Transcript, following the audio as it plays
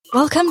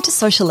Welcome to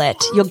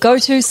Socialette, your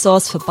go-to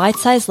source for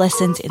bite-sized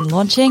lessons in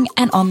launching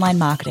and online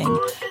marketing.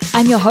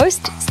 I'm your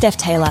host, Steph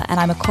Taylor, and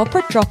I'm a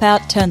corporate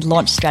dropout turned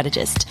launch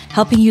strategist,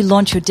 helping you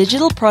launch your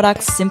digital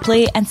products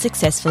simply and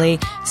successfully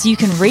so you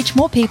can reach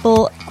more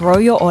people, grow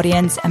your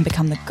audience, and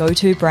become the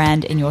go-to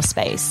brand in your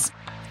space.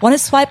 Want to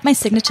swipe my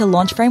signature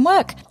launch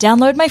framework?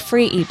 Download my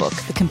free ebook,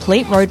 The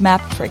Complete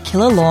Roadmap for a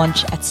Killer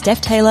Launch at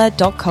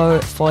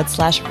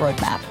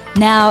stephtaylor.co/roadmap.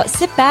 Now,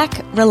 sit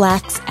back,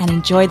 relax, and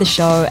enjoy the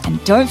show.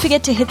 And don't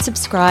forget to hit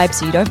subscribe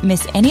so you don't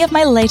miss any of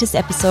my latest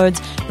episodes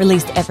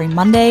released every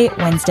Monday,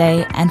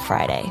 Wednesday, and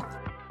Friday.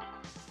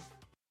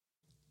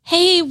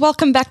 Hey,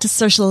 welcome back to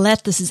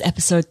Socialette. This is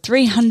episode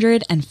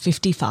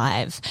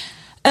 355.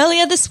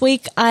 Earlier this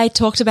week, I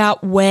talked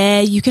about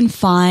where you can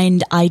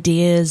find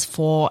ideas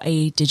for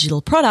a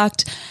digital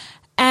product.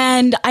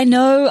 And I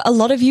know a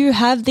lot of you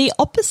have the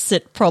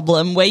opposite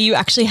problem where you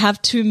actually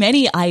have too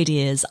many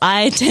ideas.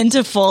 I tend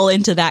to fall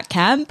into that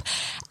camp.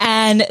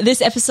 And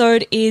this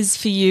episode is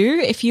for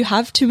you if you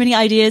have too many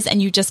ideas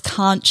and you just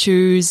can't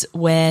choose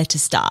where to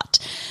start.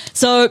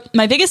 So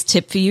my biggest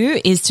tip for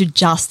you is to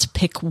just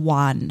pick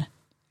one.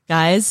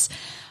 Guys,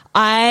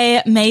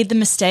 I made the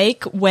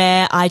mistake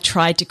where I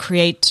tried to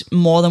create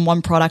more than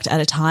one product at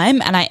a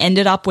time, and I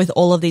ended up with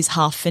all of these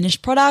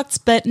half-finished products,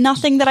 but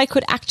nothing that I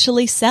could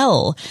actually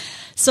sell.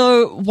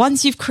 So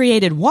once you've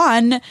created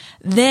one,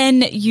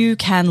 then you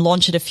can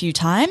launch it a few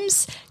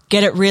times,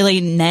 get it really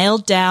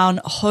nailed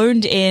down,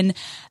 honed in,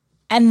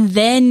 and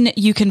then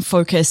you can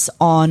focus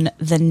on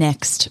the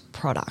next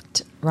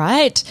product,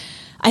 right?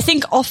 I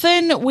think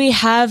often we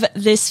have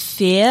this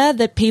fear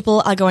that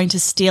people are going to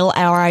steal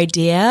our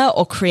idea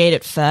or create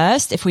it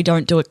first if we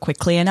don't do it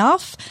quickly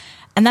enough.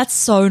 And that's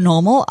so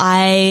normal.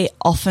 I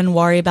often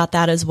worry about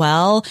that as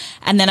well.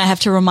 And then I have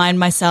to remind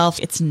myself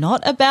it's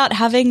not about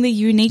having the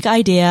unique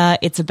idea.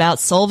 It's about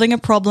solving a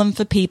problem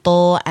for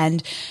people.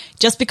 And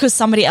just because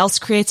somebody else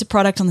creates a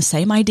product on the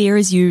same idea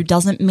as you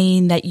doesn't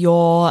mean that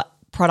your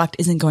product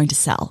isn't going to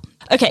sell.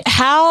 Okay,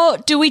 how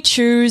do we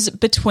choose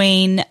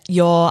between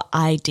your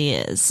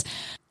ideas?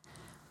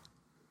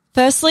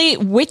 Firstly,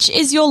 which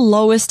is your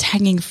lowest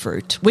hanging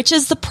fruit? Which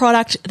is the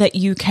product that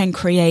you can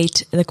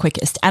create the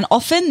quickest? And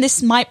often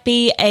this might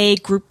be a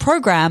group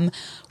program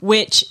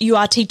which you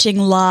are teaching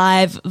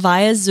live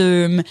via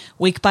Zoom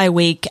week by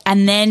week,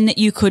 and then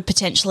you could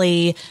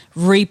potentially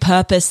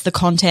repurpose the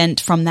content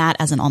from that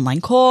as an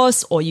online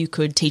course, or you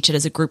could teach it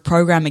as a group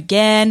program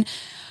again.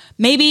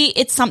 Maybe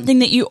it's something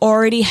that you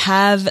already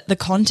have the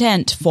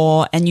content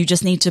for and you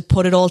just need to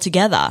put it all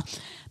together.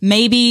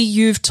 Maybe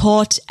you've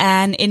taught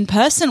an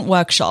in-person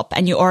workshop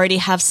and you already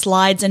have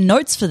slides and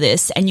notes for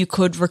this and you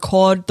could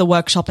record the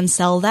workshop and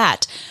sell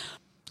that.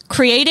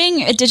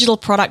 Creating a digital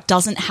product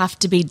doesn't have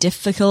to be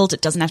difficult.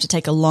 It doesn't have to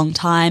take a long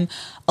time.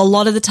 A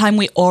lot of the time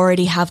we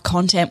already have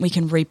content we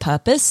can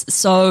repurpose.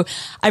 So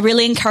I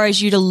really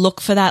encourage you to look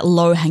for that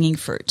low-hanging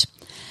fruit.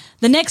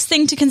 The next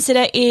thing to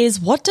consider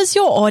is, what does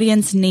your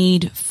audience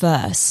need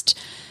first?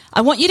 I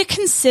want you to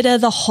consider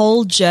the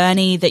whole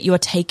journey that you're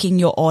taking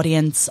your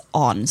audience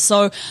on.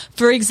 So,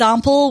 for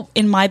example,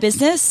 in my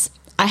business,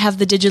 I have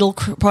the Digital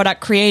Product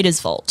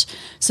Creators Vault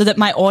so that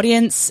my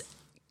audience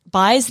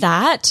buys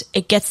that.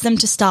 It gets them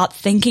to start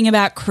thinking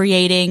about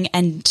creating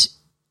and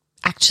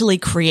actually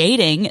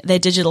creating their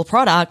digital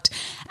product.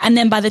 And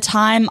then by the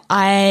time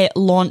I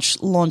launch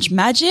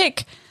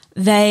Magic,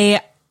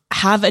 they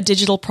have a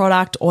digital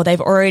product or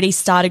they've already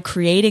started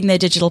creating their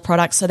digital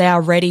product, so they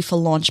are ready for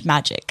Launch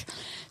Magic.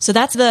 So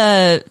that's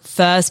the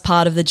first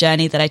part of the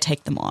journey that I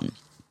take them on.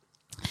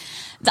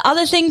 The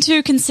other thing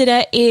to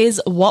consider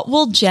is what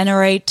will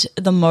generate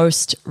the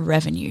most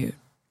revenue.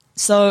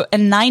 So a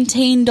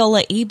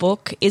 $19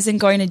 ebook isn't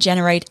going to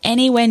generate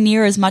anywhere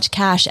near as much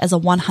cash as a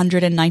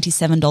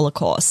 $197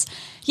 course.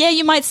 Yeah,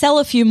 you might sell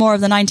a few more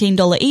of the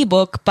 $19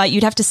 ebook, but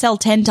you'd have to sell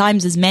 10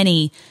 times as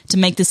many to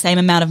make the same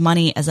amount of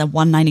money as a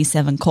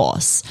 $197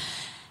 course.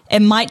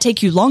 It might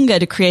take you longer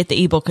to create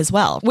the ebook as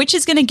well, which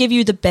is going to give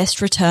you the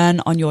best return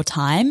on your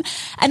time.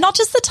 And not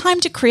just the time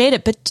to create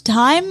it, but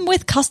time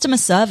with customer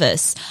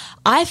service.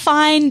 I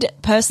find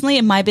personally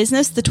in my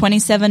business, the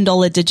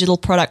 $27 Digital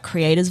Product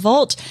Creators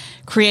Vault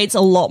creates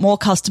a lot more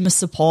customer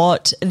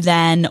support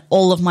than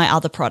all of my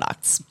other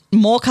products.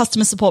 More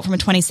customer support from a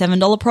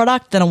 $27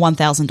 product than a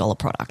 $1,000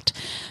 product.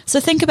 So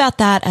think about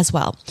that as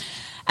well.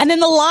 And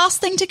then the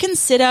last thing to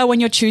consider when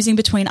you're choosing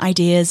between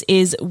ideas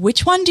is,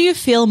 which one do you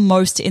feel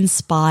most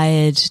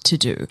inspired to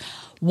do?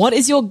 What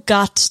is your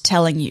gut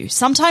telling you?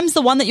 Sometimes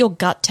the one that your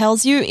gut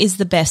tells you is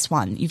the best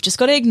one. You've just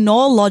got to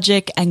ignore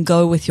logic and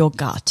go with your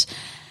gut.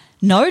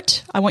 I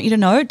want you to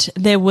note,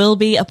 there will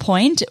be a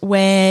point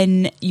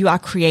when you are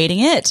creating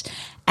it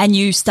and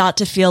you start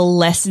to feel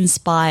less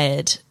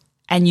inspired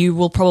and you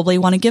will probably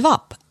want to give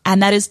up.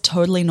 And that is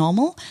totally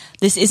normal.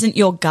 This isn't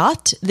your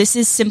gut. This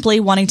is simply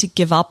wanting to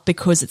give up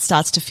because it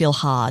starts to feel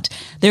hard.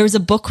 There is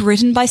a book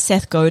written by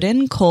Seth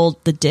Godin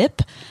called The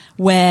Dip,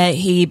 where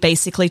he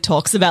basically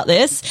talks about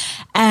this.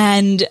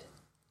 And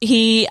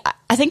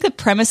I think the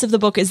premise of the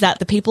book is that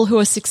the people who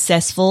are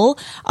successful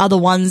are the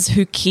ones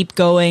who keep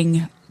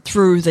going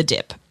through the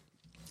dip.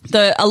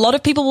 A lot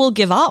of people will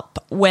give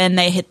up when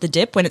they hit the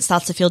dip, when it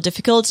starts to feel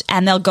difficult,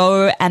 and they'll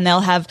go and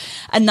they'll have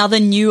another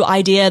new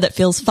idea that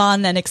feels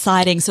fun and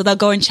exciting. So they'll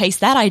go and chase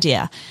that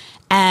idea.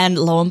 And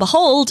lo and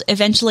behold,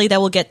 eventually they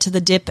will get to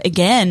the dip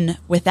again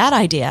with that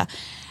idea.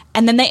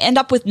 And then they end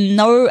up with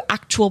no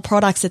actual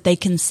products that they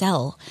can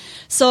sell.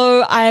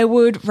 So I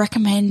would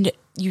recommend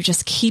you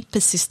just keep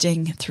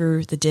persisting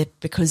through the dip,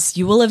 because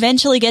you will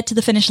eventually get to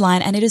the finish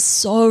line, and it is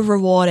so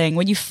rewarding.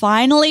 When you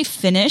finally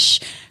finish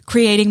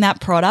creating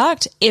that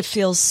product, it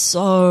feels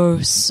so,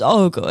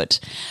 so good.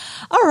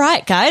 All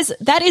right, guys,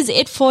 that is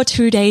it for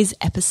today's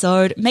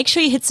episode. Make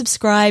sure you hit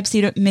subscribe so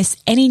you don't miss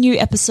any new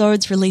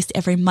episodes released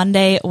every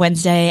Monday,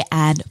 Wednesday,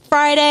 and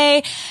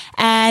Friday.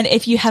 And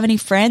if you have any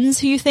friends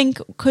who you think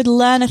could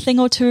learn a thing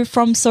or two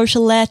from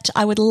Socialette,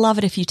 I would love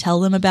it if you tell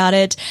them about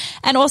it.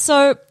 And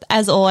also,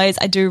 as always,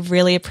 I do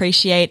really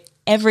appreciate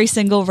every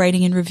single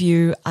rating and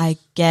review I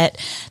get.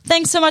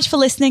 Thanks so much for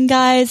listening,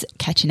 guys.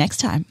 Catch you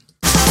next time.